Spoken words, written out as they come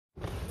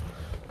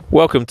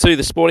Welcome to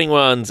the Sporting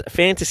Ones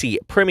Fantasy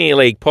Premier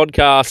League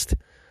podcast.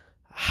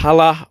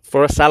 Hala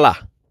for a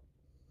Salah.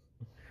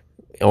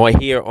 I'm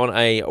here on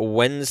a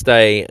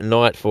Wednesday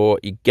night for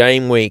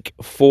Gameweek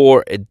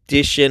 4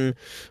 edition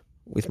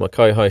with my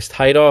co-host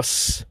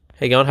Haydos.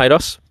 How you going,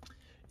 Haydos?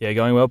 Yeah,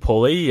 going well,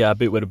 Paulie. A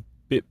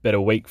bit better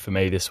week for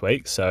me this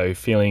week, so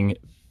feeling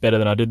better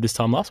than I did this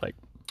time last week.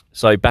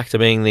 So back to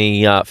being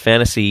the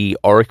fantasy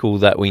oracle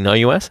that we know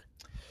you as?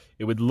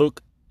 It would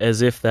look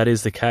as if that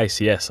is the case,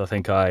 yes. I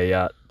think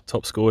I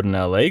top scored in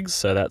our leagues,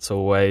 so that's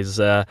always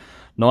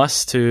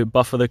nice to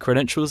buffer the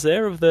credentials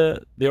there of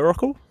the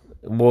oracle.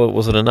 Well,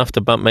 was it enough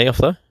to bump me off,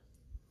 though?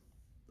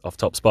 Off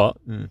top spot?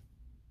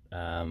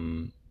 I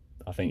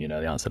think you know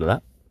the answer to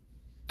that.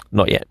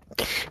 Not yet.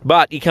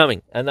 But you're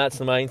coming, and that's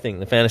the main thing.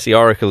 The fantasy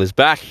oracle is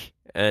back,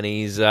 and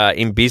he's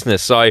in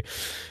business. So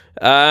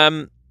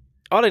I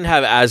didn't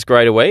have as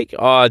great a week.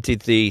 I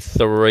did the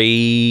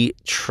 3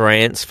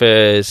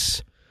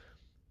 transfers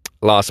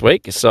last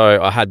week, so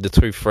I had the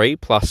 2 free,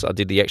 plus I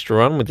did the extra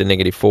run with the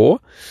 -4.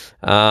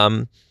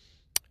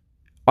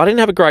 I didn't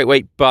have a great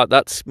week, but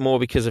that's more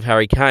because of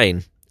Harry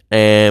Kane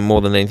and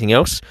more than anything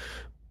else.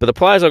 But the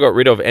players I got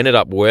rid of ended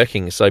up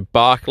working. So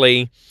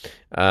Barkley,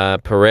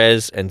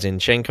 Perez, and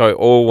Zinchenko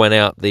all went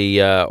out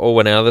the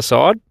other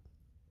side.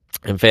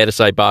 And fair to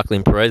say, Barkley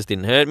and Perez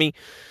didn't hurt me.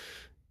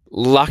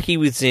 Lucky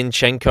with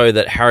Zinchenko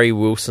that Harry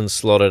Wilson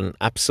slotted an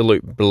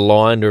absolute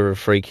blinder of a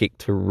free kick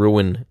to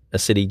ruin a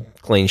City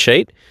clean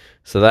sheet.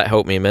 So that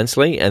helped me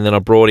immensely. And then I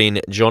brought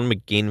in John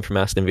McGinn from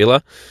Aston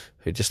Villa,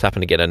 who just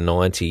happened to get a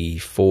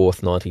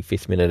 94th,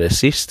 95th minute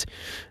assist.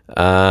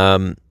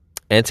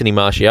 Anthony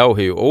Martial,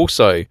 who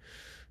also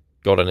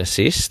got an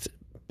assist,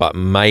 but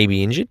may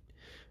be injured.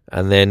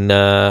 And then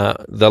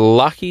the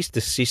luckiest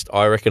assist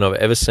I reckon I've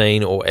ever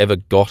seen or ever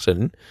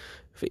gotten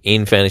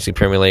in Fantasy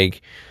Premier League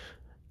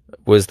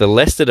was the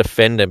Leicester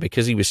defender,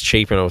 because he was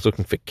cheaper and I was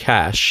looking for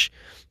cash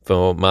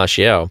for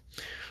Martial.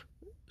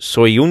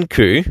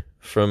 Soyuncu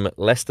from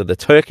Leicester, the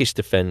Turkish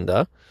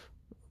defender,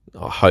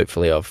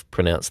 hopefully I've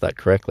pronounced that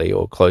correctly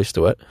or close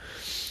to it,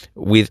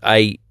 with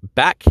a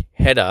back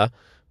header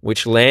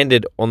which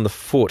landed on the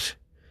foot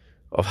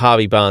of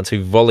Harvey Barnes,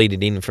 who volleyed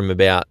it in from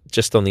about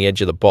just on the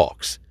edge of the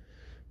box.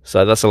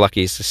 So that's the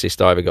luckiest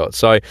assist I ever got.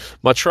 So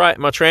my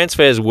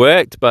transfers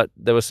worked, but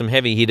there were some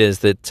heavy hitters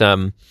that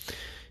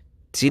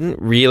didn't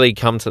really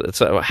come to...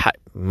 So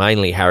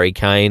mainly Harry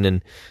Kane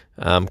and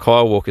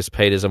Kyle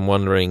Walker-Peters. I'm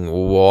wondering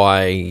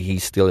why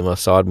he's still in my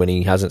side when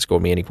he hasn't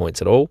scored me any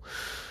points at all.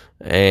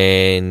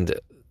 And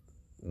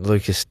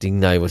Lucas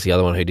Digne was the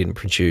other one who didn't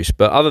produce.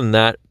 But other than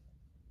that,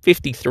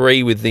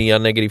 53 with the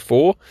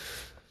 -4.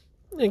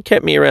 It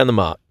kept me around the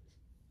mark.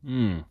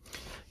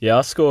 Yeah,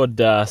 I scored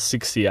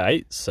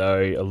 68,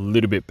 so a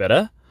little bit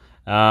better.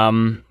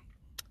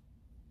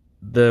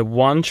 The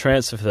one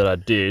transfer that I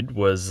did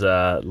was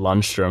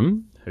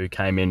Lundstrom, who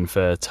came in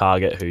for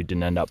Target, who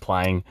didn't end up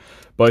playing.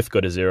 Both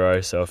got a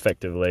 0, so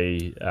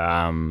effectively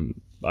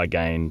I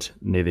gained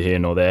neither here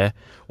nor there.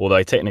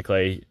 Although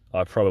technically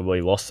I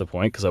probably lost the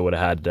point because I would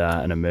have had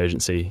an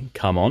emergency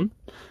come on.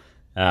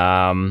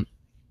 Yeah,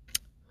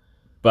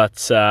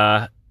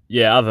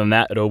 other than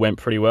that, it all went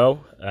pretty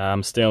well.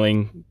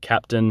 Sterling,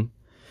 captain.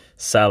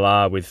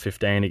 Salah with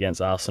 15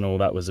 against Arsenal,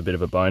 that was a bit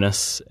of a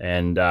bonus.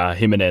 And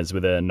Jimenez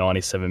with a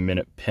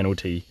 97-minute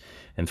penalty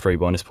and 3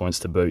 bonus points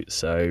to boot.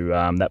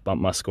 So that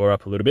bumped my score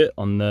up a little bit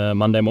on the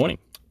Monday morning.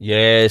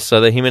 Yeah,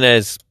 so the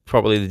Jimenez,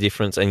 probably the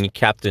difference, and your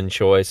captain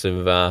choice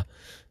of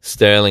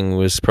Sterling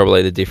was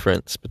probably the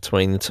difference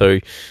between the two.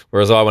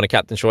 Whereas I won a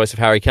captain choice of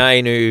Harry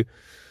Kane, who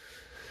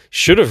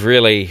should have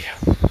really,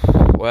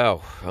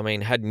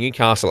 had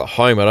Newcastle at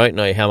home. I don't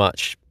know how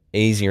much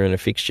easier in a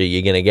fixture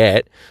you're going to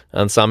get,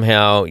 and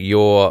somehow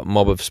your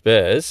mob of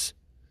Spurs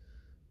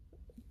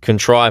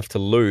contrived to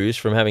lose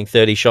from having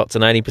 30 shots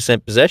and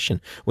 80%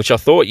 possession, which I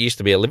thought used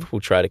to be a Liverpool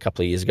trade a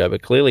couple of years ago,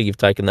 but clearly you've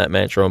taken that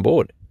mantra on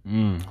board.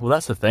 Well,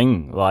 that's the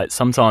thing. Like,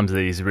 sometimes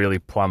these really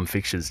plum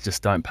fixtures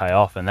just don't pay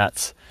off, and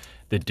that's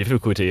the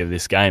difficulty of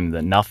this game,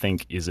 that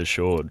nothing is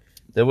assured.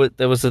 There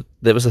was a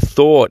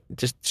thought,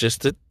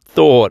 just a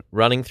thought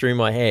running through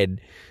my head,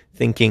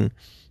 thinking,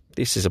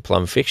 this is a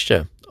plum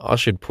fixture. I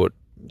should put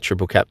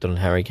triple captain on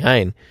Harry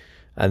Kane.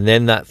 And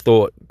then that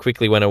thought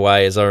quickly went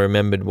away as I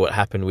remembered what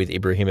happened with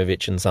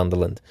Ibrahimovic and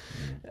Sunderland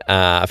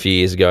a few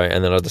years ago.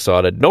 And then I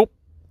decided, nope,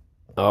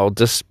 I'll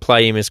just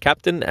play him as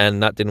captain,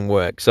 and that didn't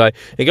work. So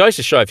it goes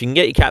to show, if you can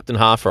get your captain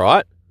half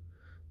right,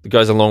 it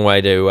goes a long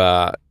way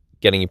to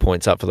getting your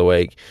points up for the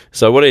week.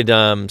 So what did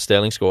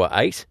Sterling score?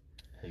 8?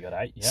 He got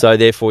 8, yeah. So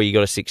therefore you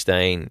got a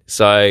 16.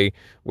 So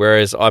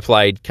whereas I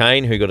played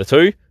Kane, who got a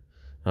 2,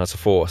 that's a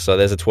 4. So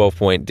there's a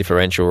 12-point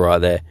differential right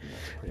there.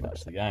 Pretty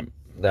much the game.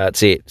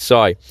 That's it.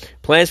 So,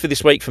 plans for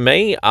this week for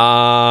me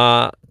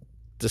are,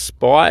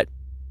 despite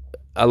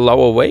a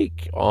lower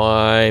week,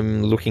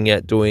 I'm looking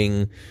at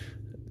doing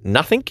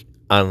nothing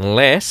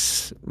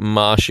unless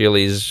Martial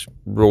is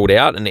ruled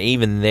out. And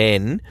even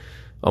then,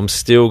 I'm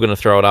still going to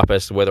throw it up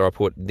as to whether I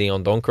put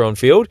Dion Donker on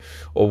field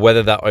or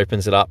whether that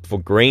opens it up for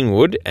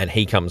Greenwood and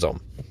he comes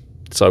on.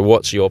 So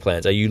what's your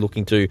plans? Are you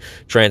looking to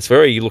transfer?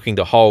 Or are you looking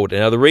to hold?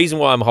 Now, the reason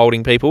why I'm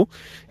holding people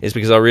is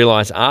because I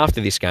realise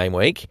after this game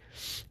week,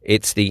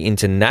 it's the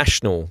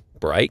international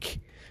break.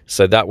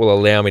 So that will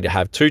allow me to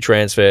have 2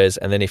 transfers,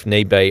 and then if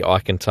need be, I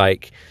can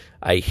take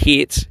a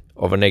hit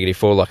of a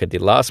 -4 like I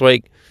did last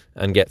week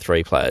and get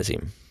 3 players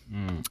in.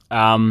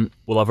 Well,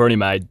 I've already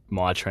made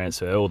my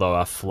transfer, although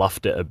I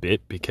fluffed it a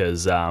bit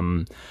because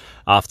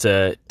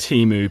after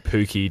Timu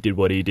Pukki did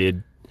what he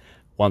did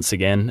once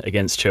again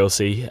against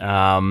Chelsea,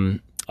 I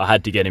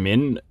had to get him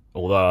in,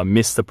 although I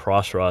missed the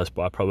price rise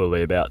by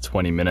probably about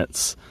 20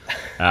 minutes,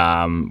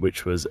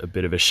 which was a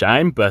bit of a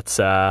shame, but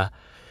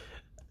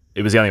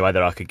it was the only way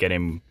that I could get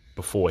him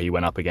before he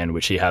went up again,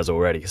 which he has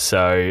already.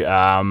 So,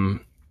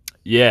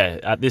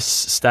 at this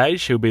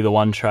stage, he'll be the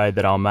one trade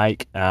that I'll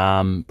make.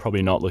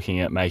 Probably not looking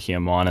at making a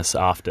minus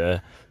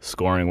after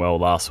scoring well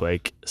last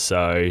week.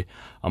 So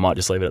I might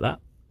just leave it at that.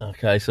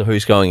 Okay, so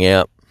who's going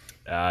out?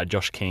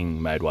 Josh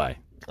King made way.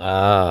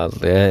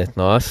 Yeah,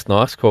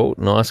 nice call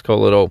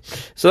at all.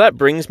 So that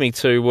brings me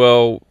to,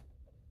 well,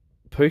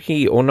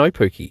 Pukki or no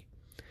Pukki?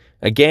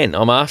 Again,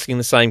 I'm asking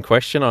the same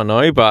question, I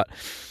know, but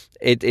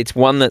it's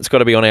one that's got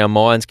to be on our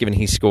minds given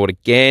he scored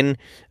again.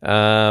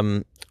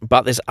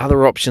 But there's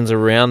other options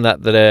around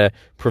that are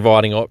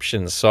providing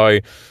options. So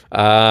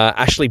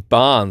Ashley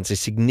Barnes is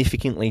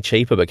significantly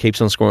cheaper but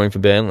keeps on scoring for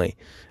Burnley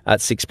at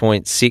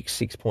 6.6,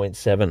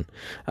 6.7.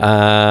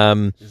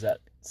 Is that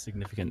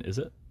significant, is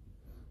it?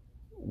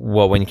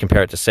 Well, when you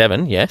compare it to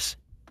 7, yes.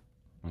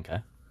 Okay.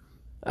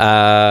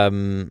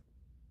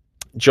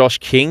 Josh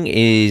King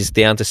is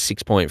down to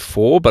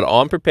 6.4, but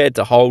I'm prepared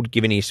to hold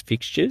given his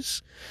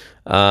fixtures,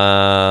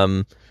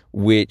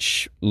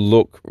 which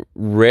look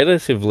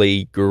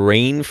relatively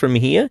green from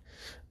here.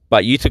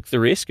 But you took the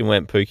risk and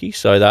went Pukki,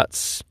 so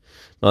that's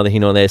neither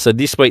here nor there. So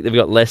this week they've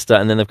got Leicester,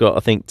 and then they've got, I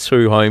think,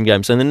 2 home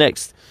games. So in the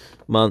next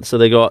month, so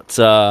they got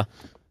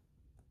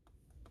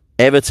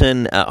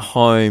Everton at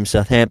home,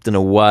 Southampton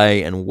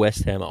away, and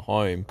West Ham at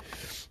home.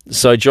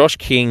 So Josh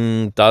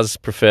King does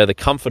prefer the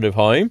comfort of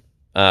home.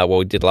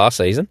 He did last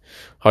season.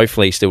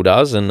 Hopefully he still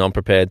does, and I'm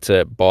prepared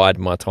to bide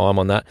my time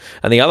on that.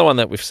 And the other one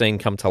that we've seen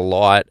come to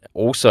light,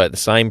 also at the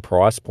same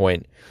price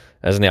point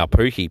as now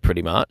Pukki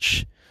pretty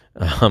much,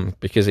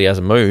 because he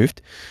hasn't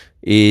moved,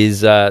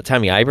 is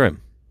Tammy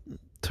Abraham.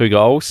 2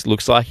 goals.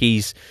 Looks like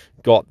he's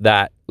got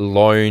that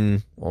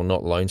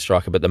not lone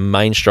striker, but the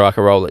main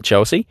striker role at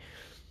Chelsea,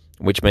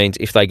 which means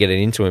if they get it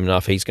into him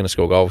enough, he's going to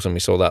score goals. And we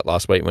saw that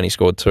last week when he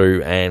scored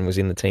 2 and was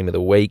in the team of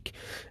the week.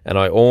 And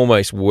I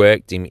almost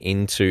worked him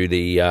into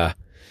the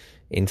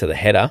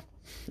header,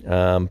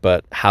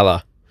 but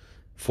Haller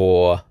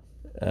for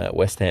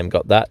West Ham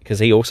got that because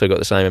he also got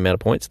the same amount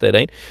of points,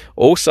 13.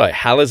 Also,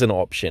 Haller's an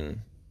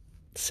option,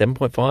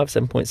 7.5,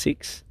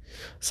 7.6.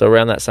 So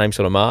around that same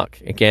sort of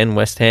mark. Again,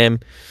 West Ham,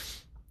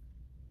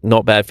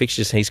 not bad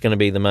fixtures. He's going to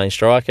be the main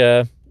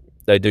striker.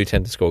 They do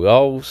tend to score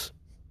goals.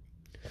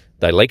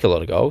 They leak a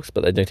lot of goals,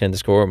 but they do tend to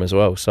score them as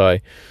well. So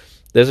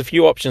there's a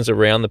few options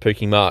around the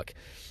Pukki mark.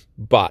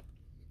 But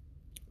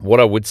what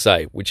I would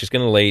say, which is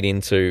going to lead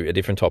into a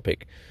different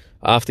topic,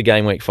 after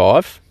game week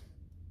 5,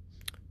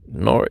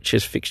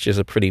 Norwich's fixtures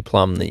are pretty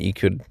plumb that you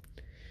could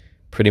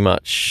pretty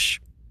much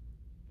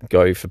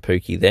go for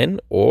Pukki then,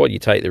 or you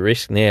take the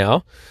risk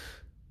now,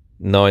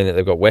 knowing that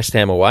they've got West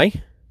Ham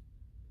away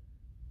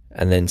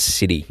and then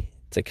City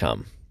to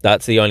come.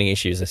 That's the only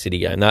issue is the City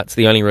game. That's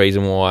the only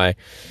reason why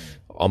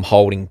I'm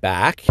holding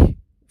back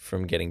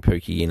from getting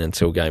Pukki in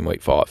until game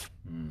week 5.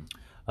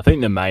 I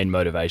think the main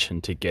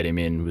motivation to get him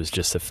in was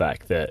just the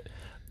fact that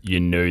you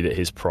knew that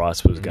his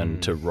price was going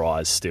to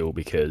rise still,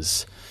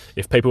 because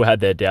if people had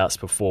their doubts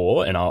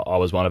before, and I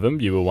was one of them,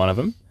 you were one of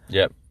them.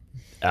 Yep.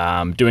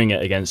 Doing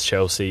it against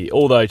Chelsea,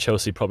 although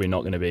Chelsea probably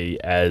not going to be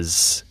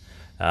as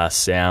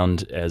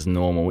sound as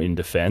normal in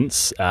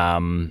defence,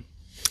 that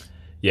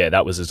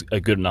was a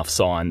good enough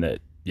sign that,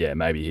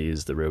 maybe he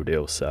is the real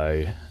deal.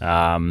 So,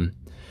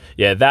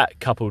 that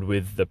coupled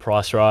with the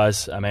price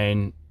rise, I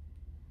mean,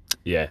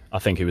 I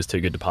think he was too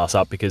good to pass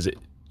up because,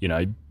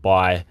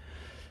 by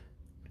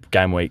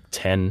game week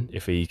 10,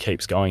 if he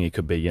keeps going, it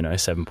could be,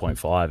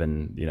 7.5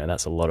 and,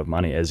 that's a lot of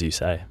money, as you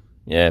say.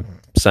 Yeah,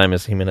 same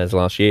as Jimenez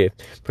last year.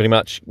 Pretty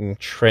much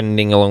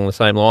trending along the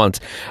same lines.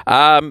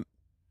 I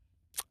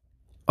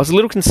was a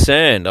little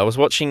concerned. I was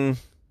watching,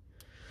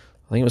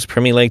 I think it was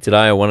Premier League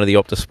Today or one of the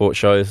Opta Sport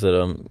shows that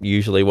I'm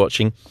usually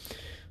watching,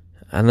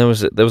 and there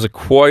was a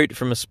quote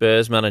from a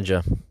Spurs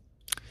manager.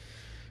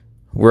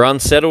 We're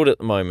unsettled at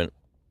the moment.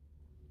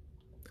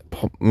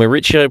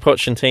 Mauricio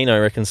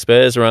Pochettino reckons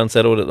Spurs are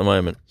unsettled at the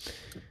moment.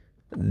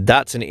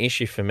 That's an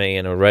issue for me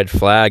and a red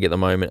flag at the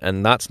moment,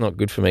 and that's not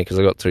good for me because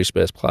I've got 2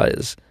 Spurs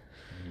players.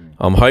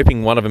 I'm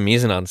hoping one of them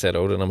isn't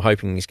unsettled, and I'm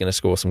hoping he's going to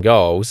score some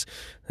goals.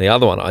 The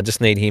other one, I just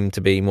need him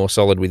to be more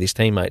solid with his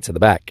teammates at the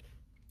back.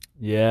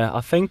 Yeah, I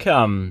think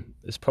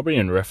it's probably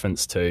in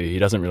reference to he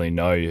doesn't really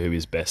know who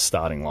his best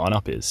starting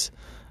lineup is.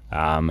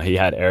 He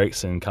had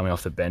Ericsson coming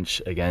off the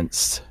bench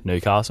against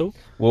Newcastle.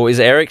 Well, is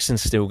Ericsson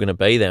still going to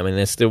be there? I mean,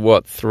 there's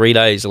still, 3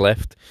 days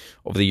left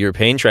of the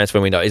European transfer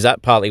window. Is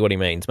that partly what he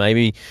means?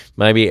 Maybe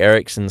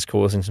Ericsson's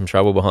causing some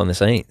trouble behind the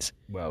scenes.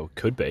 Well,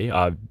 could be.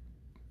 I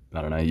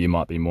don't know. You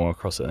might be more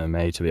across it than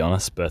me, to be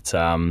honest. But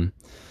him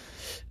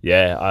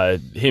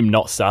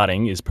not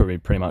starting is probably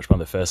pretty much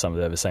one of the first times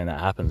I've ever seen that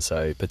happen.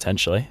 So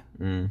potentially.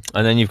 And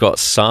then you've got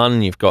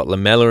Son, you've got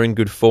Lamella in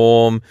good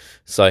form,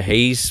 so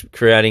he's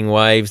creating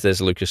waves.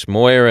 There's Lucas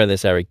Moira,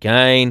 there's Harry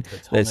Kane.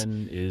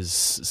 Vertonghen is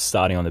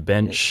starting on the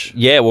bench.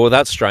 Yeah, well,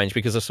 that's strange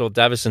because I saw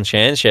Davison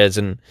Sanchez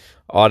and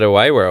Ida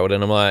World,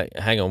 and I'm like,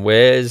 hang on,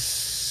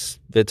 where's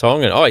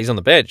Vertonghen? Oh, he's on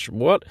the bench.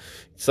 What?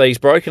 So he's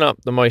broken up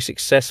the most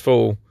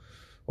successful,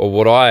 or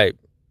what I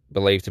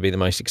believe to be the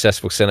most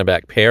successful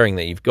centre-back pairing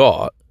that you've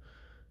got,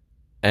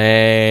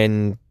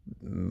 and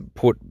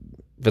put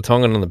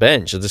Vertonghen on the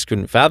bench. I just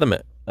couldn't fathom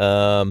it.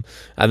 And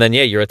then,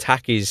 your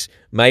attack is,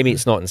 maybe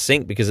it's not in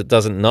sync because it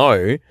doesn't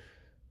know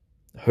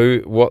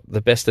what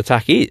the best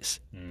attack is.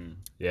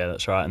 Yeah,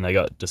 that's right. And they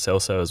got De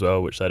Celso as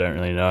well, which they don't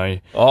really know.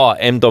 Oh,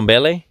 M.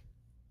 Dombele?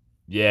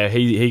 Yeah,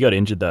 he got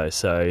injured though,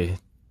 so...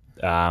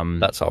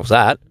 that solves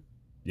that.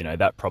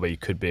 That probably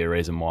could be a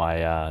reason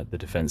why the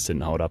defence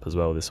didn't hold up as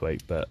well this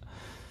week. But,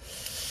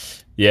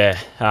 yeah.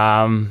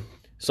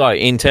 So,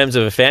 in terms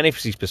of a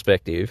fantasy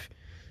perspective,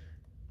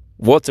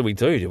 what do we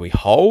do? Do we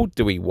hold?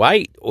 Do we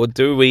wait? Or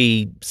do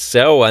we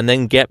sell and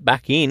then get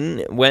back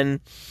in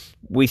when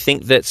we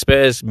think that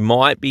Spurs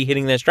might be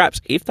hitting their straps,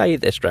 if they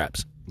hit their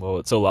straps? Well,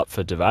 it's all up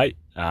for debate.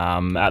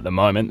 At the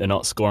moment, they're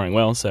not scoring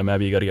well, so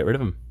maybe you got to get rid of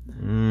them.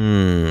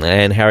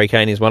 And Harry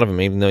Kane is one of them.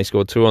 Even though he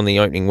scored 2 on the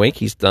opening week,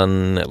 he's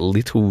done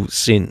little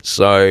since.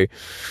 So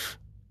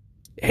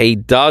he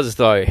does,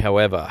 though,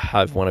 however,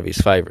 have one of his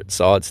favourite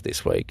sides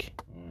this week.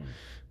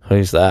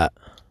 Who's that?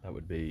 That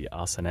would be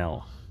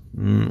Arsenal.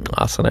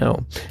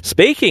 Arsenal.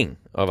 Speaking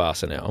of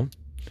Arsenal,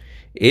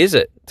 is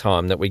it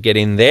time that we get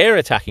in their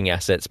attacking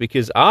assets?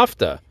 Because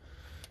after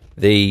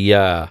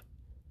the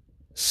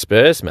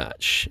Spurs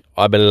match,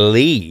 I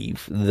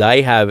believe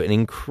they have an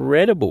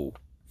incredible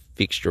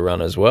fixture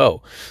run as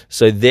well.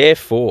 So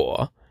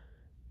therefore,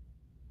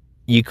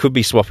 you could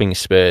be swapping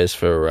Spurs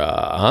for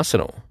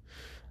Arsenal,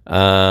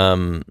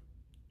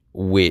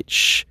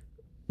 which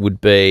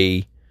would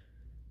be,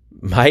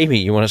 maybe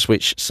you want to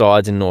switch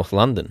sides in North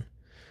London.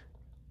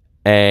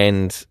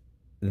 And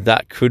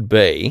that could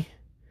be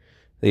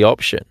the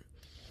option.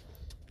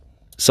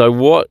 So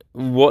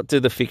what do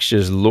the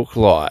fixtures look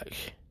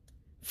like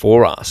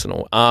for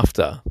Arsenal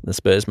after the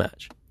Spurs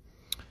match?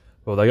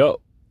 Well, they got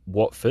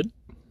Watford,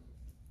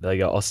 they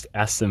got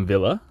Aston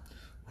Villa,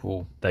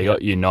 they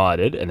got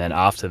United, and then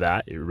after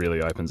that, it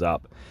really opens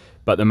up.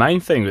 But the main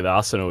thing with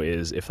Arsenal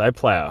is if they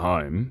play at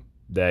home,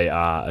 they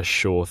are a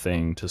sure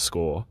thing to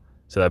score.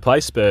 So they play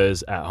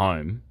Spurs at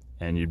home,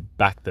 and you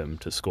back them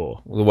to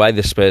score. Well, the way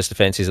the Spurs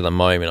defence is at the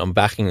moment, I'm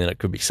backing that it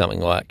could be something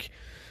like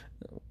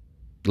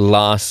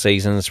last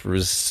season's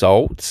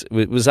result.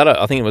 Was that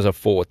I think it was a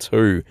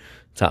 4-2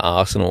 to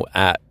Arsenal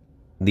at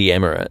the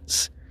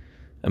Emirates.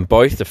 And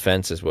both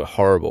defences were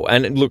horrible.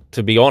 And look,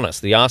 to be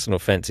honest, the Arsenal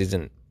defence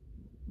isn't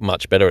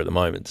much better at the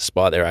moment,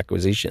 despite their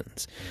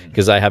acquisitions,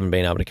 because they haven't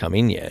been able to come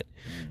in yet.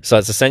 So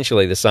it's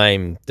essentially the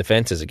same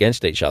defences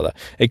against each other.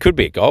 It could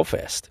be a goal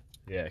fest.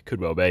 Yeah, it could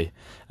well be.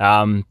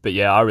 But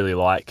yeah, I really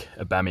like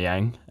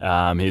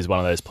Aubameyang. He's one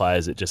of those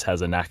players that just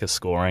has a knack of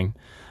scoring.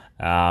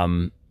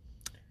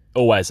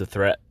 Always a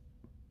threat.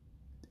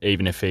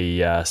 Even if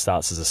he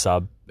starts as a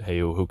sub,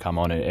 he'll come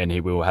on and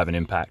he will have an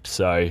impact.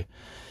 So,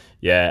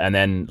 yeah, and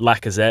then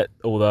Lacazette,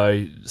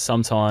 although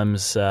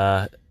sometimes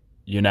Unai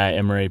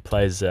Emery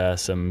plays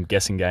some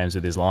guessing games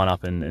with his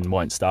lineup and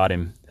won't start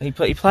him. He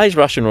plays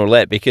Russian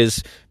roulette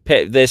because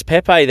there's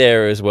Pepe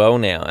there as well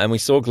now, and we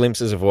saw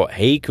glimpses of what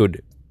he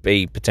could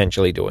be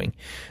potentially doing.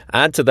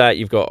 Add to that,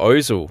 you've got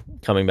Ozil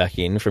coming back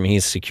in from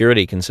his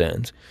security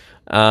concerns.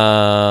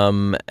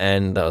 And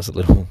that was a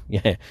little, he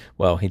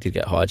did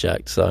get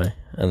hijacked,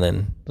 and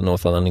then the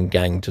North London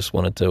gang just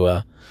wanted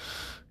to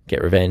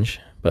get revenge,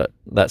 but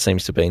that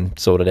seems to have been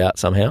sorted out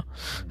somehow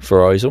for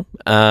Ozil.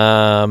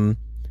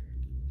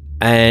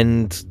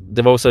 And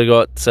they've also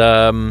got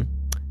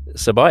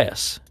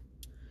Ceballos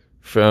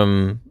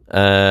from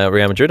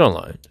Real Madrid on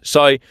loan.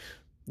 So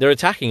their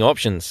attacking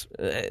options,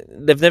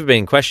 they've never been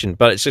in question,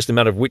 but it's just a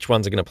matter of which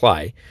ones are going to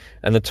play.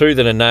 And the two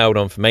that are nailed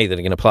on for me that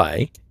are going to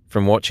play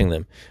from watching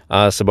them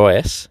are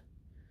Ceballos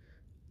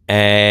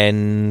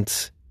and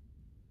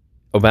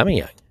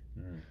Aubameyang.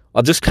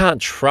 I just can't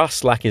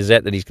trust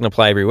Lacazette that he's going to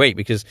play every week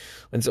because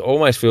it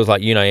almost feels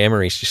like Unai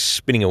Emery's just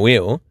spinning a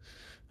wheel,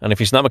 and if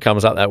his number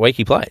comes up that week,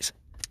 he plays.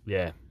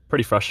 Yeah,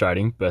 pretty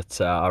frustrating, but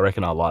I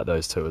reckon I like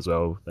those two as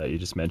well that you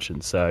just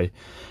mentioned. So,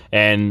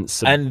 and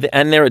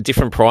they're at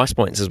different price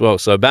points as well.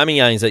 So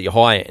Aubameyang's at your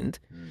high end,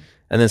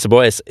 and then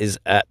Ceballos is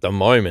at the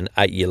moment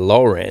at your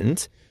lower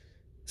end.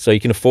 So you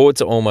can afford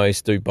to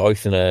almost do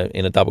both in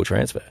a double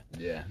transfer.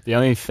 Yeah. The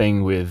only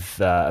thing with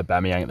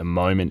Aubameyang at the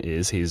moment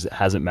is he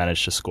hasn't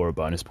managed to score a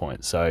bonus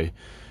point. So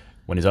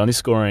when he's only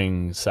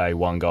scoring, say,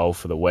 1 goal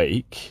for the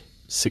week,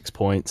 6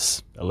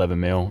 points, 11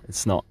 mil,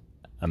 it's not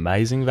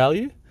amazing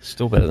value.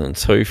 Still better than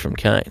 2 from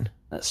Kane.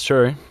 That's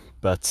true.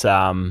 But,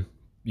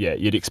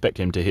 you'd expect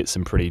him to hit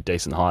some pretty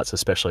decent heights,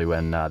 especially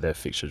when their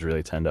fixtures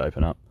really tend to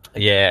open up.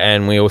 Yeah,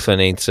 and we also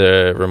need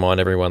to remind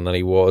everyone that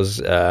he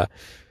was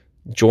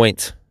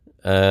joint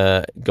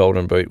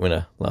Golden Boot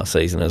winner last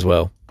season as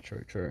well.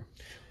 True.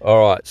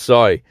 All right,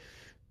 so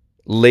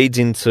leads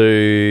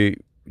into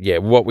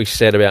what we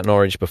said about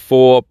Norwich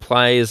before,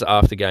 players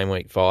after game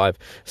week 5.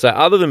 So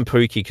other than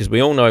Pookie, because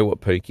we all know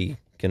what Pookie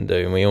can do,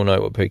 and we all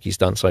know what Pookie's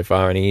done so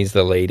far, and he is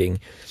the leading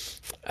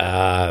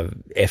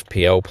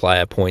FPL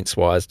player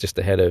points-wise, just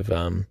ahead of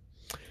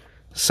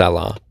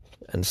Salah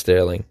and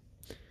Sterling.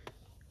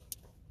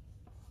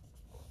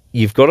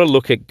 You've got to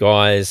look at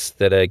guys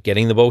that are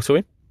getting the ball to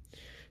him.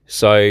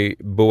 So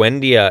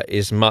Buendia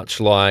is much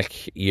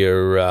like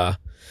your, I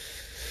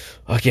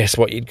guess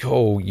what you'd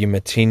call your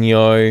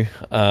Matinho.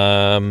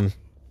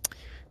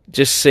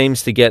 Just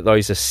seems to get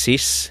those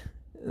assists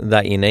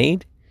that you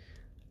need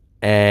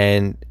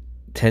and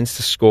tends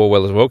to score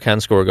well as well,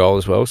 can score a goal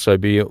as well. So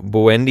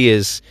Buendia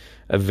is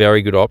a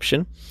very good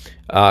option.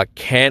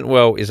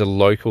 Cantwell is a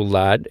local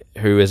lad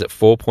who is at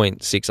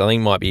 4.6, I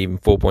think might be even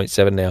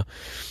 4.7 now,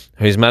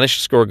 who's managed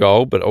to score a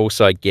goal, but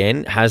also,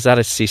 again, has that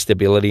assist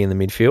ability in the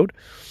midfield.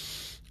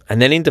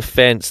 And then in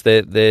defence,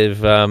 they've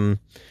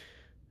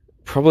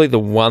probably the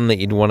one that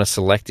you'd want to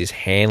select is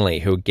Hanley,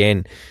 who,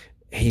 again,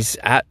 he's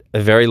at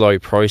a very low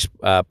price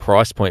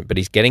point, but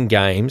he's getting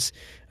games,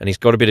 and he's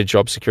got a bit of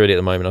job security at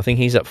the moment. I think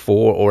he's at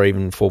 4 or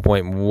even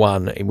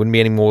 4.1. It wouldn't be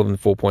any more than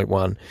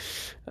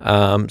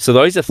 4.1. So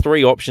those are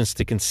 3 options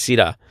to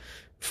consider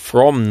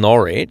from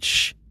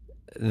Norwich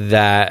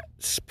that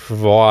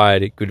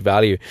provide good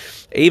value.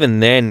 Even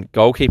then,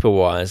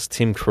 goalkeeper-wise,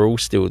 Tim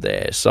Krul's still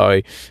there.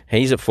 So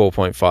he's at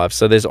 4.5.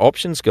 So there's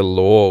options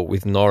galore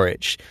with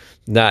Norwich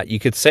that you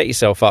could set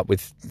yourself up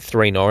with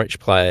 3 Norwich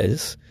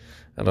players.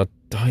 And I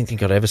don't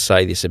think I'd ever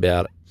say this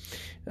about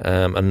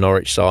a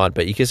Norwich side,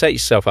 but you could set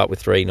yourself up with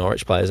 3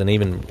 Norwich players, and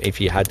even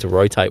if you had to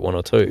rotate 1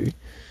 or 2,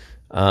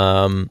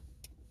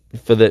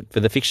 for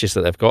the fixtures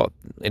that they've got,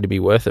 it'd be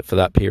worth it for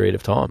that period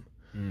of time.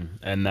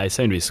 And they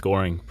seem to be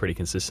scoring pretty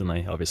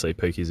consistently. Obviously,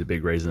 Pookie's a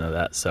big reason of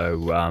that.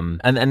 So,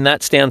 and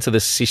that's down to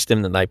the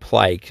system that they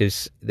play,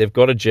 because they've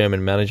got a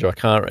German manager.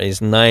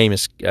 His name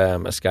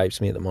escapes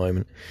me at the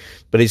moment,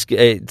 but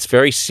it's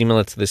very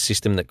similar to the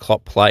system that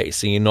Klopp plays.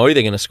 So you know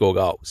they're going to score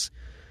goals.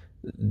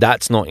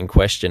 That's not in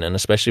question, and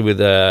especially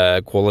with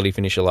a quality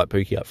finisher like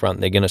Pookie up front,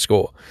 they're going to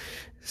score.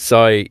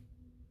 So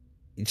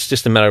it's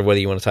just a matter of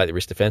whether you want to take the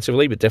risk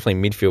defensively, but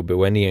definitely midfield,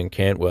 Buendia and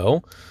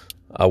Cantwell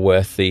are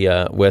worth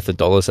the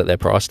dollars that they're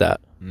priced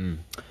at.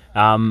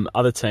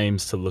 Other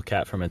teams to look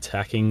at from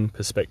attacking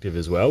perspective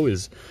as well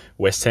is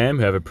West Ham,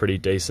 who have a pretty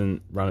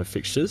decent run of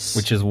fixtures,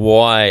 which is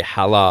why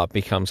Haller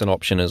becomes an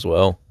option as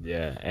well.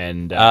 Yeah,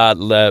 and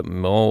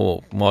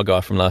my guy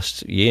from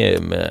last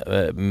year,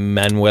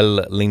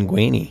 Manuel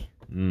Linguini.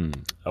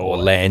 Or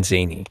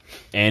Lanzini.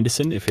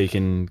 Anderson, if he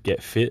can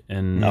get fit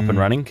and up and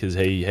running, because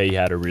he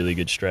had a really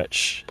good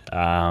stretch,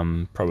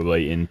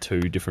 probably in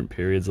 2 different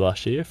periods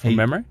last year from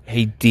memory.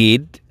 He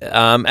did,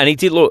 and he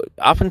did look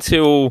up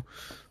until,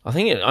 I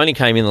think it only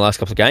came in the last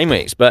couple of game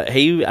weeks, but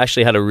he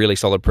actually had a really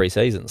solid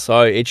pre-season,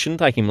 so it shouldn't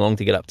take him long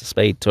to get up to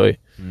speed too.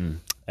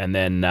 And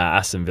then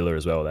Aston Villa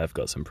as well, they've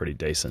got some pretty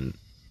decent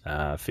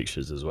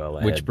fixtures as well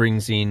ahead. Which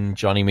brings in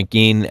Johnny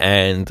McGinn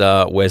and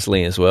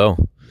Wesley as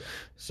well.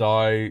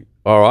 So,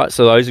 all right,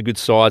 so those are good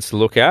sides to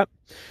look at.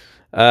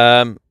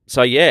 So,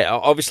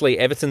 obviously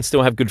Everton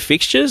still have good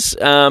fixtures.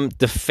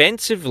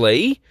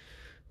 Defensively,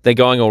 they're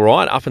going all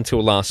right up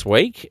until last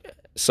week.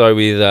 So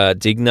with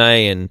Digne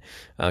and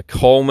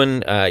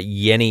Coleman,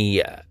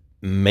 Yenny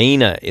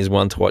Mina is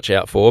one to watch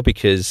out for,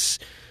 because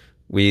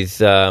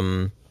with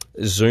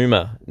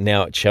Zuma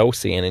now at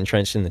Chelsea and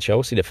entrenched in the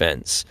Chelsea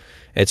defence,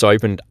 it's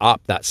opened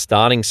up that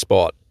starting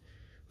spot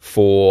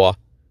for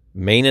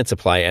Mina to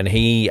play, and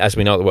he, as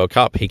we know at the World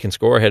Cup, he can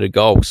score a headed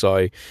goal,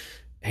 so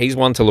he's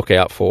one to look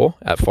out for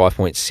at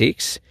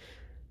 5.6.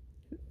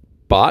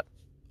 But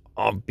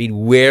I'd be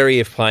wary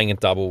of playing a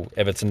double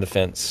Everton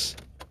defence.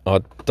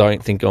 I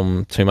don't think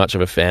I'm too much of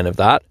a fan of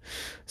that.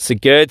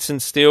 Sigurdsson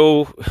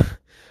still,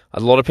 a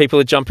lot of people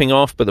are jumping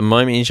off, but the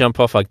moment you jump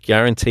off, I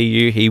guarantee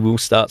you he will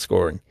start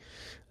scoring.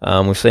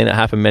 We've seen it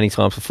happen many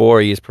times before.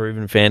 He is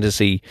proven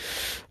fantasy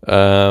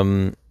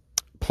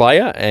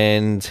player,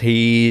 and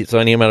it's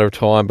only a matter of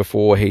time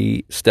before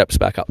he steps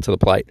back up to the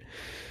plate.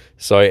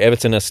 So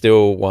Everton are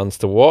still ones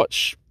to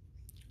watch.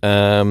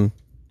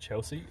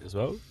 Chelsea as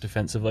well,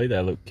 defensively,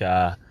 they look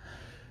they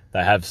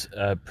have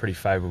a pretty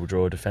favourable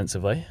draw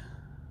defensively.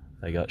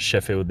 They got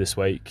Sheffield this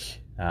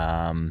week,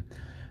 and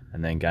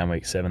then game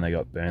week 7 they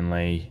got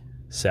Burnley,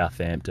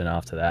 Southampton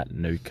after that,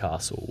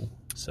 Newcastle.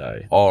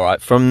 So, all right,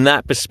 from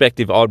that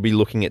perspective, I'd be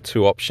looking at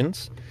 2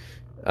 options.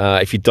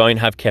 If you don't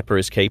have Kepa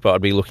as keeper,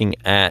 I'd be looking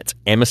at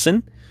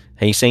Emerson.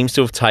 He seems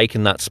to have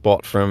taken that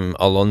spot from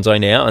Alonso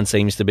now and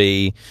seems to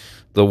be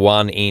the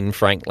one in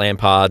Frank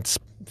Lampard's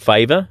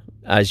favour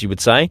as you would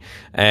say.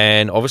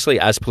 And obviously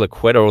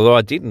Azpilicueta, although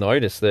I did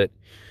notice that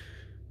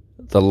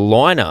the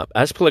lineup,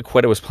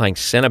 Azpilicueta was playing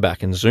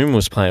centre-back and Zuma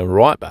was playing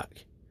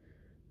right-back,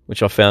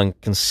 which I found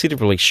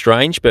considerably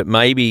strange, but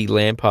maybe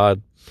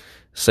Lampard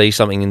sees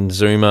something in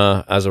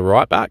Zuma as a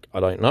right-back. I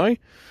don't know.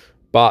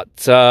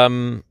 But,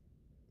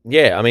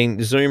 yeah, I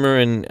mean, Zuma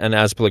and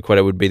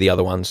Azpilicueta would be the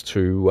other ones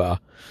to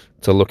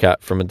look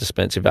at from a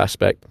defensive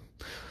aspect.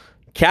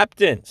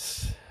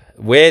 Captains,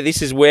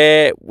 this is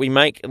where we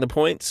make the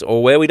points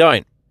or where we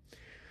don't.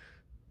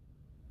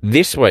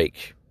 This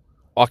week,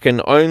 I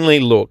can only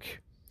look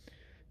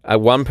at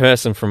one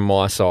person from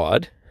my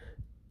side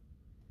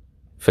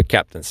for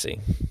captaincy.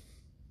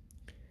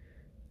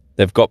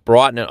 They've got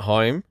Brighton at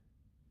home.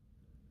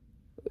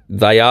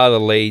 They are the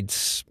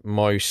Leeds'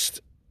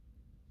 most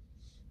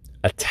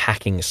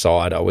attacking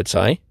side, I would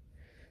say.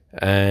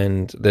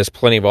 And there's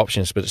plenty of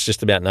options, but it's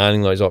just about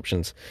nailing those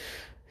options.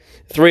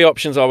 3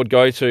 options I would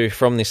go to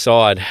from this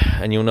side,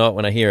 and you'll know it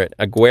when I hear it.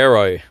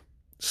 Aguero,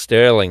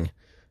 Sterling,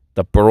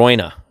 De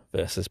Bruyne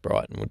versus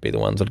Brighton would be the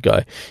ones I'd go.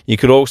 You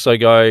could also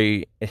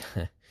go...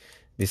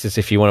 This is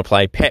if you want to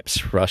play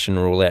Pep's Russian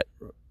roulette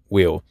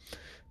wheel.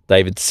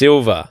 David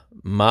Silva,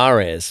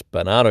 Mahrez,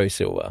 Bernardo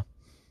Silva.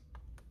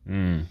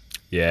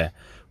 Yeah,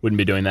 wouldn't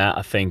be doing that.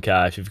 I think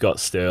if you've got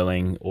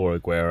Sterling or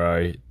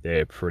Aguero,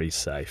 they're pretty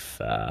safe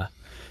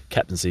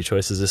captaincy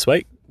choices this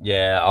week.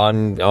 Yeah,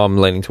 I'm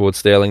leaning towards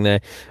Sterling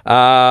there.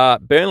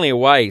 Burnley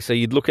away, so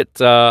you'd look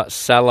at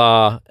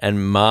Salah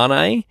and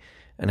Mane.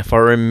 And if I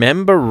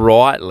remember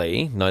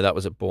rightly, no, that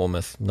was at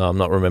Bournemouth. No, I'm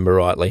not remember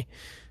rightly.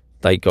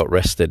 They got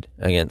rested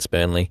against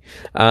Burnley.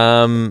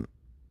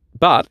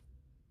 But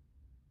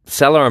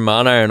Salah and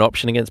Mane are an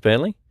option against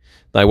Burnley.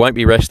 They won't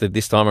be rested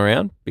this time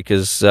around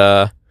because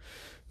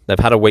they've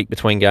had a week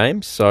between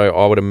games. So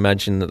I would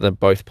imagine that they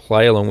both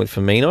play along with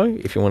Firmino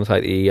if you want to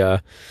take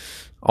the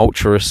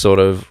ultra sort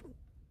of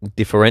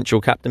differential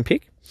captain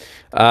pick.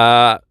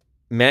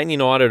 Man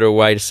United are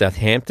away to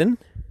Southampton.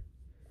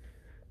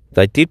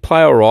 They did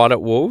play all right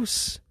at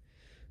Wolves,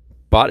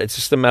 but it's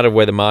just a matter of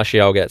whether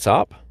Martial gets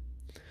up.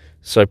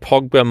 So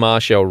Pogba,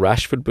 Martial,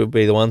 Rashford would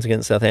be the ones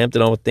against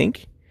Southampton, I would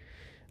think.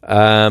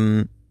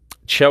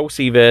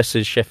 Chelsea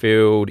versus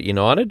Sheffield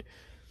United.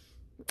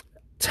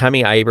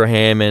 Tammy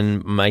Abraham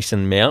and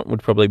Mason Mount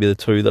would probably be the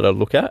 2 that I'd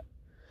look at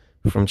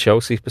from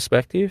Chelsea's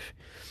perspective.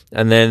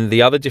 And then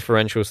the other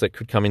differentials that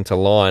could come into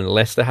line,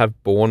 Leicester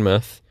have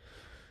Bournemouth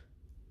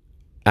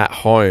at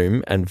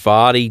home, and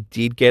Vardy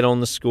did get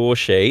on the score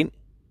sheet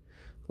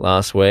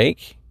last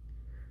week.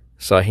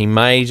 So he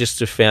may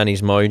just have found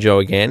his mojo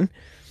again.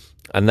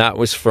 And that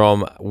was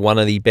from one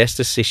of the best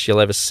assists you'll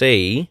ever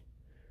see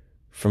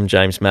from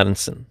James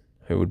Maddison,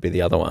 who would be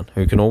the other one,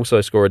 who can also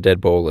score a dead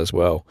ball as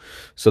well.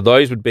 So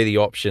those would be the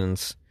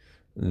options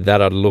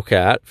that I'd look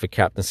at for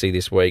captaincy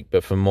this week.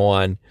 But for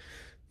mine,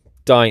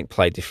 don't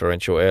play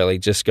differential early.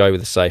 Just go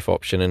with a safe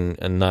option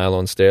and nail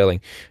on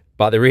Sterling.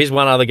 But there is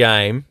one other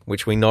game,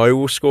 which we know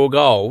will score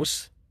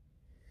goals,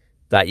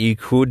 that you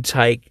could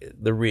take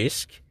the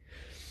risk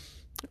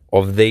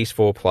of these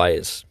 4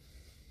 players.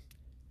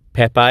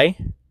 Pepe,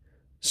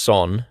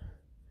 Son,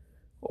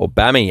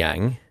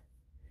 Aubameyang,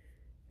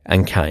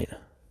 and Kane.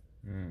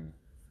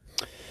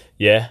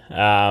 Yeah,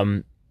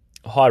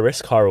 high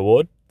risk, high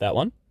reward, that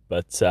one.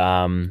 But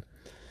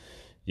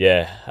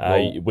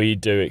we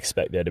do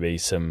expect there to be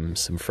some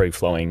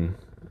free-flowing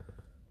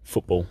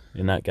football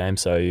in that game.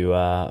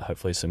 So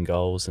hopefully some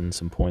goals and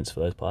some points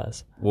for those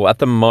players. Well, at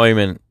the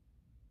moment,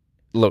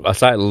 look, I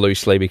say it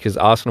loosely because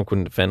Arsenal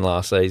couldn't defend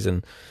last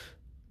season.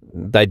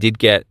 They did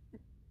get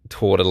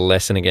taught a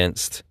lesson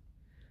against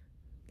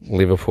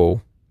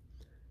Liverpool.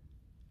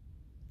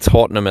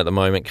 Tottenham at the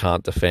moment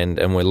can't defend,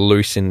 and we're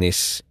loose in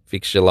this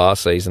fixture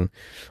last season.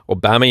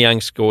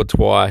 Aubameyang scored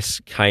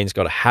twice. Kane's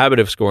got a habit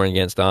of scoring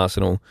against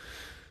Arsenal.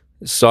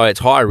 So it's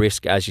high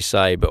risk, as you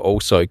say, but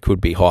also could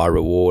be high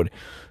reward.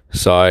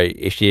 So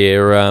if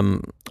you're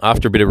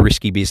after a bit of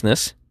risky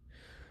business,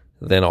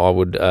 then I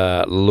would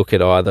look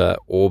at either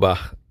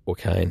Auba or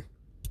Kane.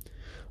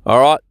 All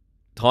right,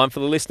 time for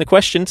the listener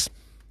questions.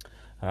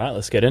 All right,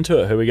 let's get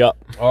into it. Who we got?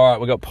 All right,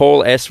 we got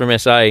Paul S. from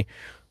SA.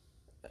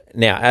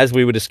 Now, as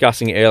we were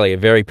discussing earlier,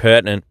 very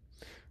pertinent,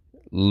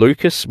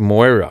 Lucas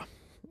Moura,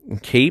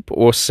 keep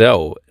or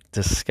sell?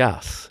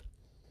 Discuss.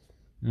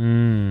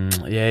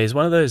 Yeah, he's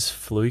one of those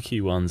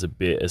fluky ones a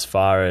bit as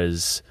far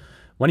as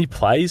when he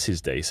plays,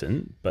 he's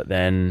decent, but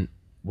then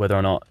whether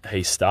or not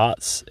he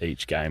starts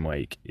each game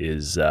week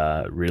is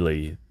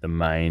really the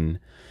main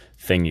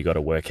thing you got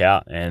to work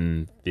out,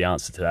 and the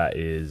answer to that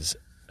is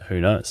who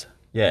knows.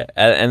 Yeah,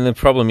 and the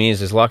problem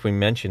is like we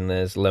mentioned,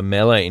 there's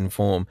Lamella in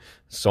form,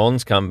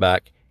 Son's come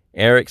back,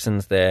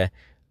 Eriksen's there,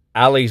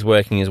 Ali's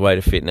working his way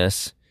to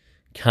fitness,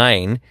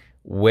 Kane.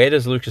 Where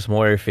does Lucas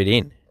Moura fit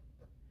in?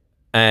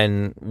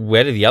 And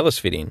where do the others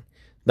fit in?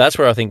 That's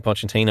where I think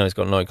Pochettino's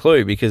got no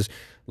clue, because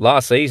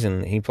last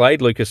season he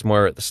played Lucas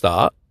Moura at the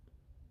start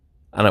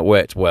and it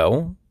worked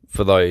well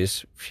for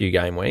those few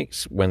game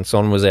weeks when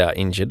Son was out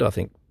injured, I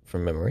think,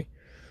 from memory,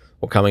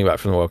 or coming back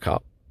from the World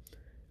Cup.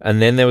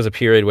 And then there was a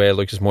period where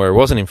Lucas Moura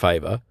wasn't in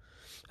favour,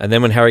 And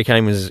then when Harry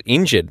Kane was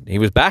injured, he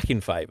was back in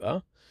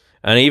favour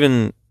and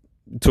even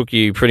took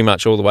you pretty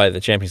much all the way to the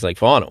Champions League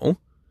final.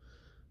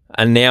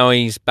 And now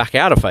he's back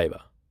out of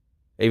favour,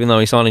 even though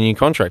he signed a new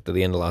contract at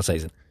the end of last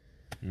season.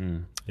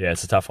 Yeah,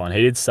 it's a tough one.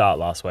 He did start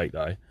last week,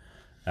 though.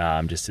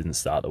 Just didn't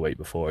start the week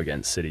before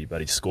against City, but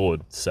he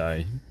scored.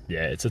 So,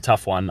 yeah, it's a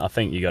tough one. I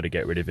think you got to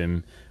get rid of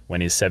him when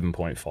he's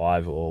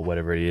 7.5 or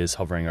whatever he is,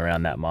 hovering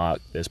around that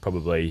mark. There's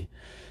probably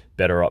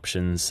better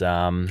options.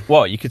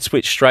 You could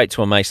switch straight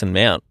to a Mason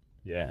Mount.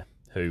 Yeah,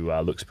 who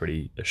looks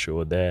pretty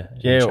assured there.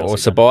 Yeah, or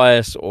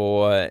Ceballos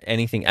or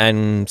anything,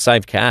 and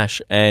save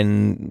cash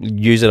and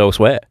use it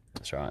elsewhere.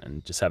 That's right,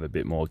 and just have a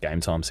bit more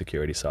game time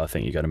security. So I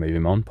think you got to move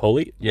him on,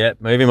 Paulie. Yeah,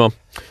 move him on.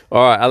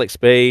 All right, Alex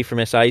B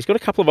from SA. He's got a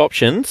couple of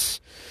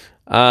options.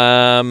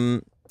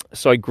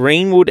 So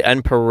Greenwood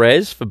and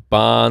Perez for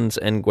Barnes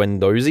and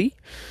Guendouzi.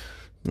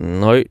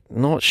 No,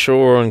 not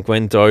sure on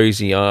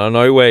Guendouzi. I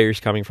know where he's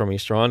coming from.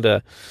 He's trying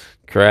to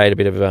create a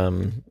bit of,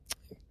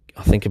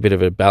 I think, a bit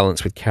of a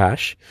balance with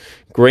cash.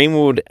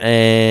 Greenwood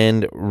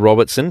and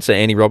Robertson. So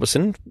Andy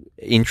Robertson,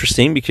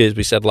 interesting because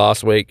we said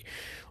last week,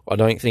 I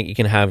don't think you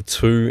can have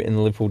two in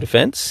the Liverpool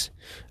defence.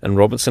 And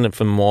Robertson,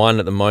 for mine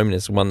at the moment,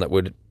 is one that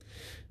would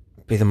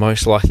be the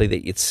most likely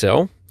that you'd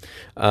sell.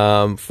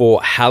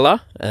 For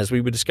Haller, as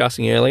we were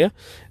discussing earlier,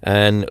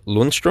 and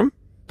Lundstrom.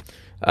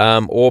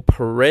 Or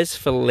Perez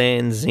for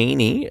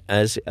Lanzini,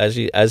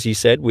 as you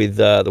said, with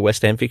the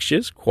West Ham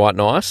fixtures, quite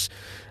nice.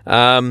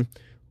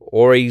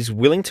 Or he's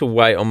willing to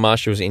wait on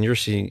Martial's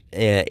injury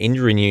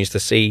news to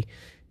see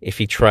if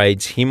he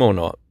trades him or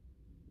not.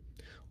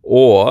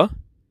 Or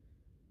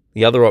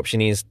the other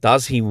option is,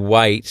 does he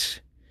wait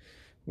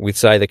with,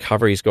 say, the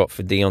cover he's got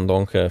for Dion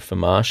Donker for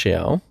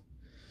Martial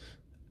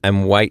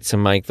and wait to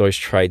make those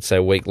trades, say,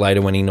 a week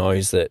later when he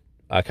knows that,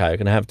 okay, I'm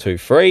going to have two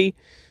free.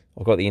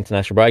 I've got the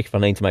international break. If I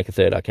need to make a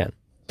third, I can.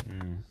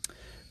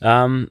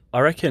 I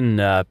reckon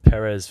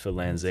Perez for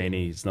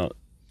Lanzini is not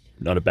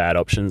a bad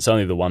option. It's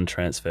only the one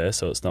transfer,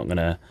 so it's not going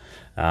to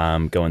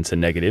go into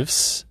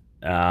negatives.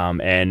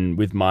 And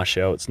with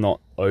Martial, it's not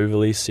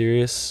overly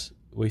serious,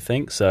 we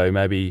think. So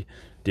maybe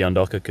Dion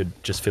Docker could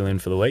just fill in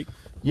for the week.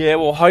 Yeah,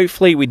 well,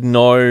 hopefully we'd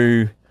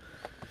know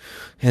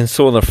and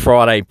saw the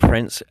Friday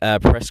press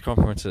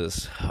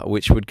conferences,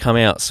 which would come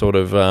out sort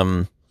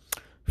of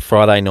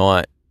Friday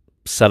night,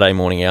 Saturday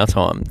morning our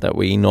time, that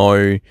we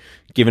know,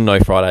 given no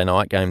Friday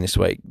night game this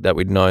week, that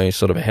we'd know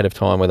sort of ahead of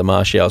time whether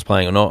Martial's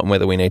playing or not and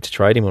whether we need to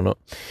trade him or not.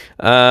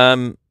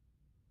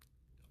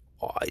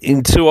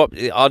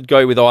 I'd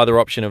go with either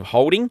option of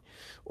holding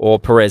or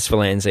Perez for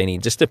Lanzini.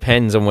 Just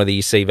depends on whether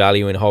you see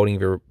value in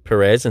holding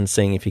Perez and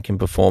seeing if he can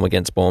perform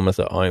against Bournemouth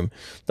at home.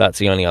 That's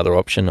the only other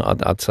option,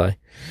 I'd say.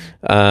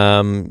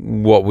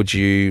 What would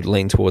you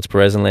lean towards,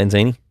 Perez and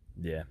Lanzini?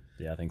 Yeah,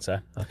 I think so.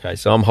 Okay,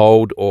 so I'm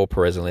hold or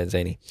Perez and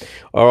Lanzini.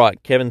 All right,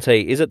 Kevin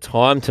T, is it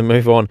time to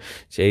move on?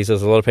 Jeez,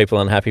 there's a lot of people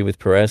unhappy with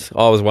Perez.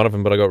 I was one of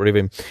them, but I got rid of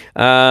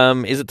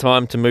him. Is it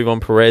time to move on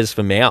Perez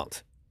for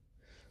Mount?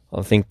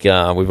 I think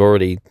we've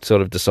already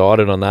sort of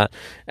decided on that.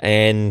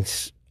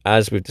 And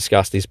as we've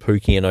discussed, is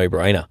Pookie a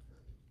no-brainer?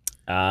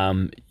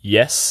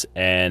 Yes,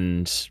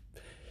 and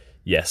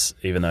yes,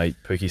 even though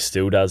Pookie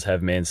still does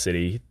have Man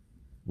City,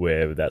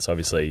 where that's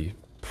obviously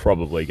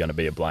probably going to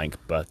be a blank,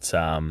 but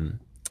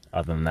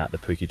other than that, the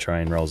Pookie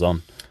train rolls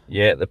on.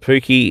 Yeah, the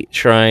Pookie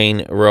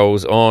train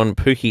rolls on.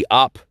 Pookie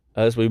up,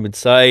 as we would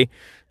say.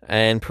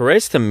 And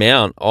Perez to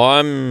Mount,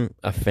 I'm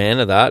a fan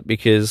of that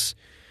because,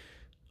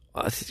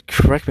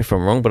 correct me if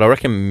I'm wrong, but I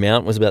reckon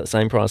Mount was about the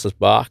same price as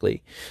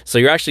Barkley. So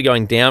you're actually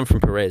going down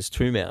from Perez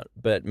to Mount,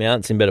 but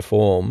Mount's in better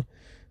form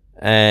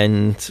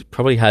and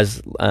probably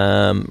has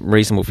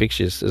reasonable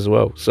fixtures as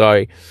well.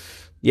 So,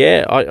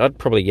 yeah, I'd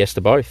probably yes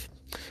to both.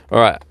 All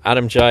right,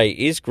 Adam J,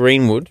 is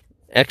Greenwood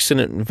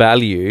excellent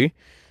value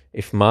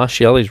if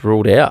Martial is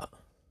ruled out?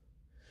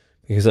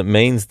 Because it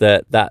means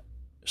that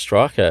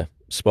striker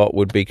spot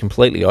would be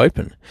completely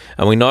open.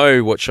 And we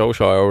know what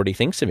Solskjaer already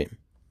thinks of him.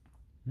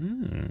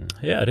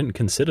 Yeah, I didn't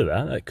consider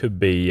that. That could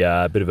be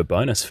a bit of a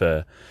bonus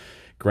for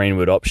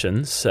Greenwood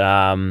options.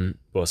 For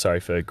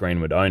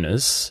Greenwood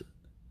owners.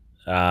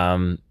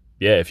 Yeah,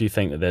 if you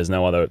think that there's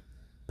no other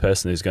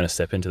person who's going to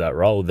step into that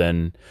role,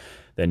 then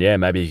yeah,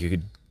 maybe he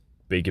could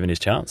be given his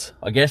chance.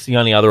 I guess the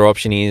only other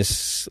option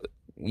is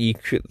you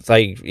could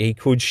say he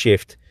could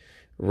shift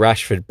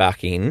Rashford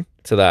back in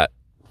to that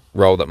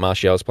role that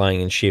Martial's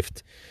playing and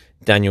shift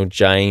Daniel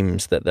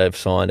James that they've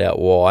signed out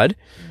wide.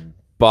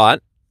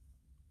 But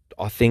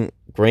I think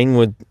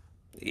Greenwood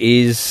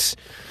is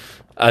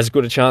as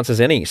good a chance as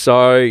any.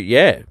 So,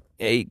 yeah,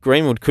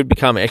 Greenwood could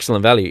become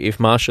excellent value if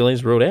Martial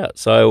is ruled out.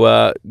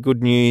 So,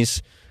 good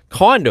news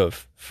kind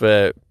of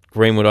for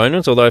Greenwood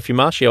owners, although if you're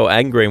Martial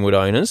and Greenwood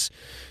owners,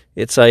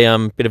 it's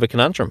a bit of a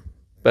conundrum.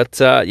 But,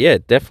 yeah,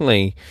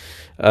 definitely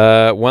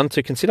one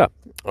to consider.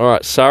 All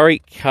right, Surrey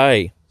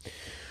K.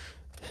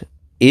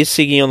 Is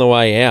Siggy on the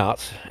way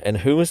out? And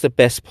who is the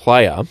best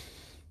player?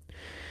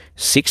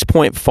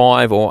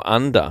 6.5 or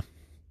under?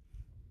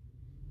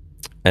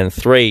 And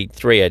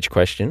three-edge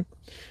question.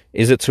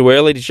 Is it too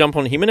early to jump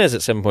on Jimenez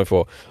at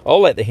 7.4?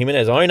 I'll let the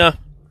Jimenez owner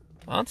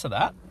Answer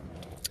that.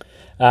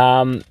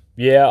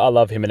 Yeah, I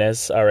love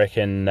Jimenez. I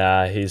reckon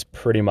he's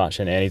pretty much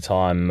an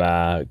anytime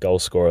goal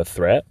scorer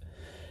threat,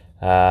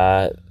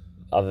 other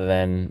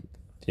than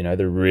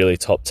the really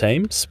top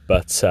teams.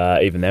 But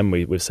even then,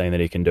 we've seen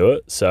that he can do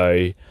it.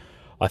 So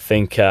I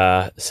think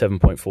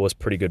 7.4 is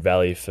pretty good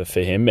value for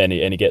him, and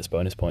he gets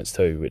bonus points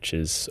too, which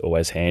is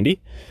always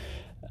handy.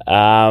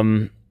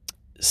 Siggy,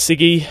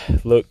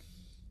 look,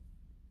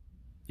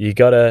 you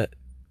gotta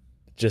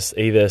just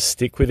either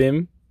stick with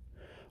him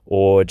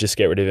or just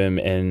get rid of him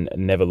and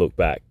never look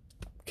back,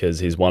 because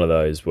he's one of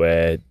those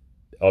where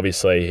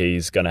obviously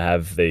he's going to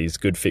have these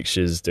good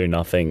fixtures, do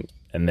nothing,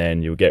 and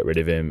then you'll get rid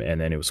of him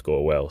and then he'll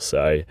score well.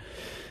 So,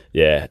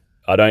 yeah,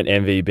 I don't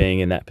envy being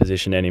in that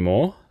position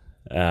anymore.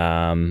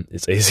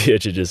 It's easier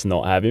to just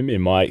not have him,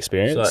 in my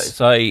experience.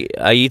 So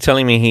are you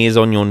telling me he is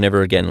on your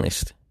never again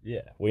list?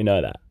 Yeah, we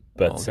know that.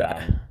 But,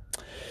 okay.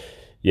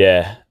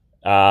 Yeah,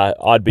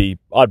 I'd be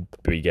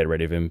get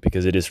rid of him,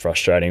 because it is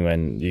frustrating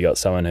when you got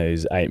someone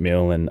who's 8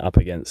 mil and up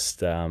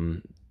against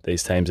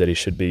these teams that he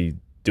should be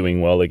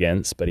doing well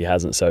against, but he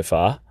hasn't so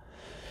far.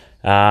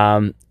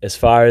 As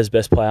far as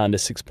best player under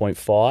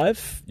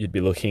 6.5, you'd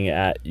be looking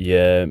at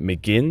your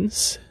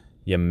McGinns,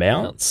 your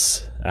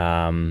Mounts,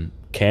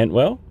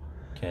 Cantwell.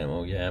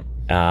 Cantwell, yeah.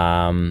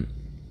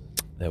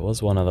 There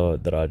was one other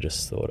that I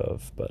just thought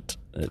of, but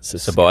it's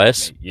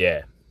Tobias.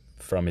 Yeah,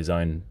 from his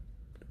own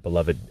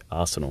beloved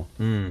Arsenal.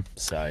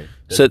 So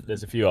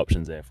there's a few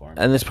options there for him.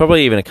 And there's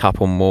probably even a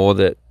couple more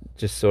that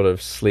just sort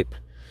of slip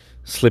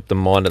the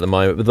mind at the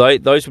moment.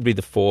 But those would be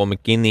the four.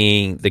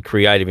 McGinn, the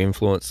creative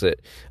influence at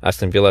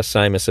Aston Villa,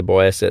 same as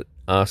Tobias at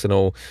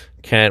Arsenal.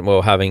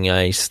 Cantwell having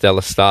a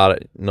stellar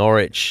start at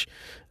Norwich.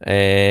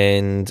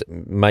 And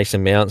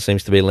Mason Mount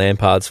seems to be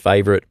Lampard's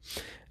favourite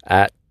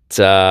at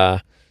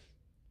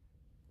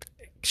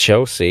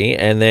Chelsea.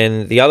 And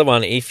then the other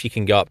one, if you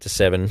can go up to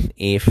 7,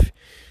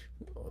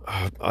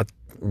 I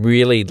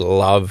really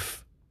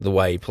love the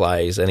way he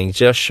plays, and he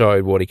just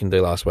showed what he can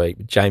do last week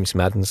with James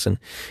Maddison.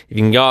 If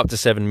you can go up to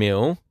 7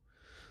 mil,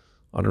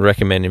 I'd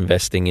recommend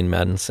investing in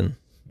Maddison.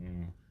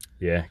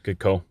 Yeah, good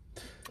call.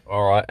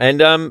 All right.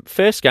 And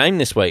first game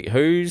this week.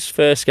 Who's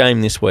first game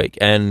this week,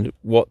 and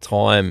what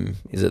time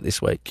is it this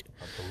week?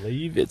 I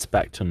believe it's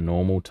back to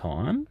normal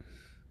time.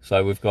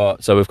 So we've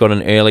got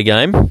an early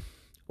game.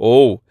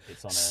 Oh,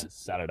 it's on a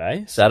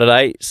Saturday.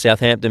 Saturday,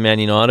 Southampton Man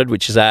United,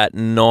 which is at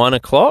 9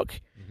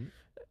 o'clock.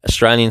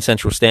 Australian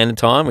Central Standard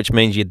Time, which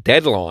means your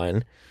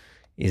deadline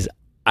is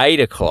 8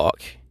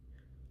 o'clock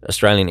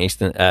Australian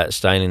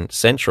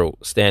Central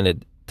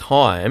Standard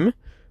Time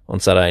on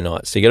Saturday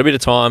night. So you got a bit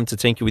of time to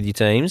tinker with your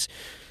teams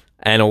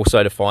and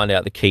also to find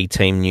out the key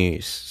team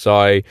news.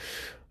 So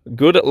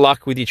good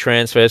luck with your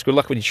transfers. Good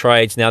luck with your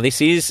trades. Now,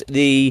 this is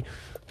the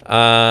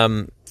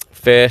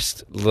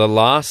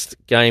last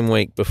game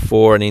week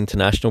before an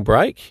international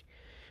break.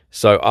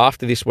 So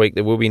after this week,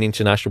 there will be an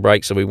international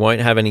break, so we won't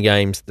have any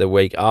games the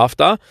week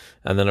after,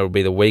 and then it'll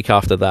be the week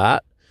after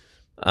that,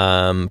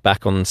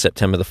 back on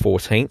September the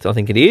 14th, I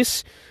think it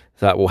is,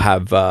 that we'll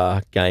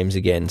have games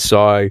again.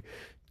 So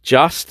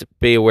just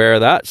be aware of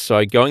that.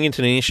 So going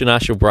into an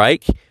international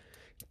break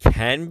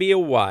can be a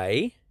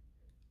way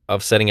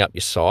of setting up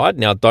your side.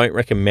 Now, I don't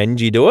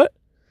recommend you do it,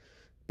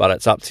 but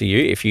it's up to you.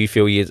 If you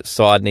feel your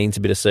side needs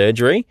a bit of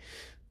surgery,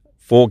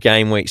 4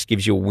 game weeks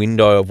gives you a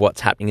window of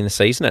what's happening in the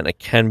season, and it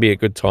can be a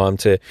good time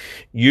to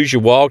use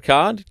your wild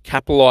card,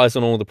 capitalise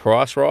on all the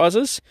price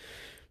rises,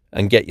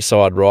 and get your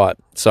side right.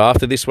 So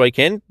after this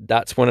weekend,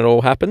 that's when it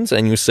all happens,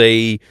 and you'll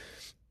see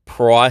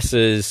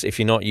prices. If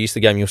you're not used to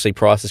the game, you'll see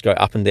prices go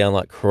up and down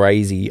like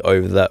crazy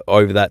over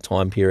that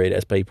time period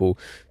as people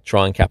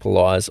try and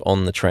capitalise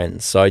on the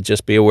trends. So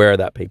just be aware of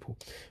that, people.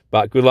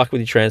 But good luck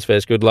with your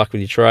transfers. Good luck with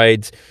your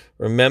trades.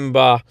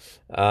 Remember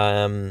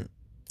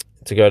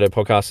to go to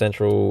Podcast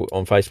Central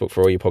on Facebook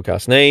for all your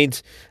podcast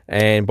needs.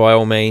 And by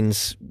all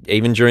means,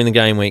 even during the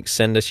game week,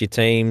 send us your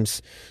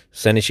teams,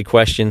 send us your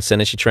questions,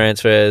 send us your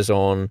transfers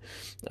on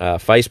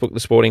Facebook, The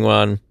Sporting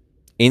One,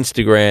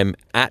 Instagram,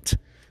 at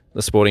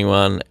The Sporting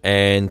One,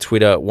 and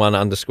Twitter,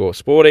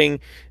 @1_sporting.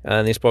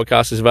 And this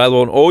podcast is available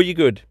on all your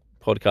good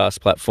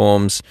podcast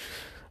platforms,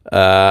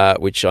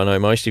 which I know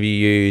most of you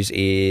use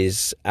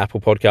is Apple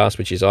Podcasts,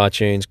 which is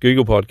iTunes,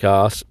 Google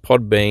Podcasts,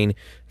 Podbean,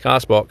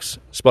 Castbox,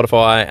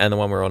 Spotify, and the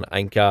one we're on,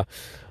 Anchor.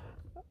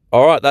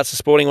 All right, that's The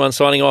Sporting One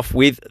signing off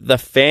with the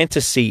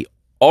Fantasy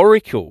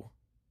Oracle.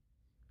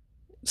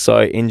 So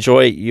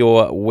enjoy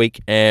your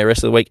week, rest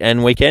of the week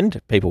and weekend,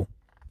 people.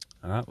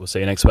 All right, we'll see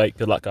you next week.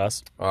 Good luck,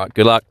 guys. All right,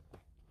 good luck.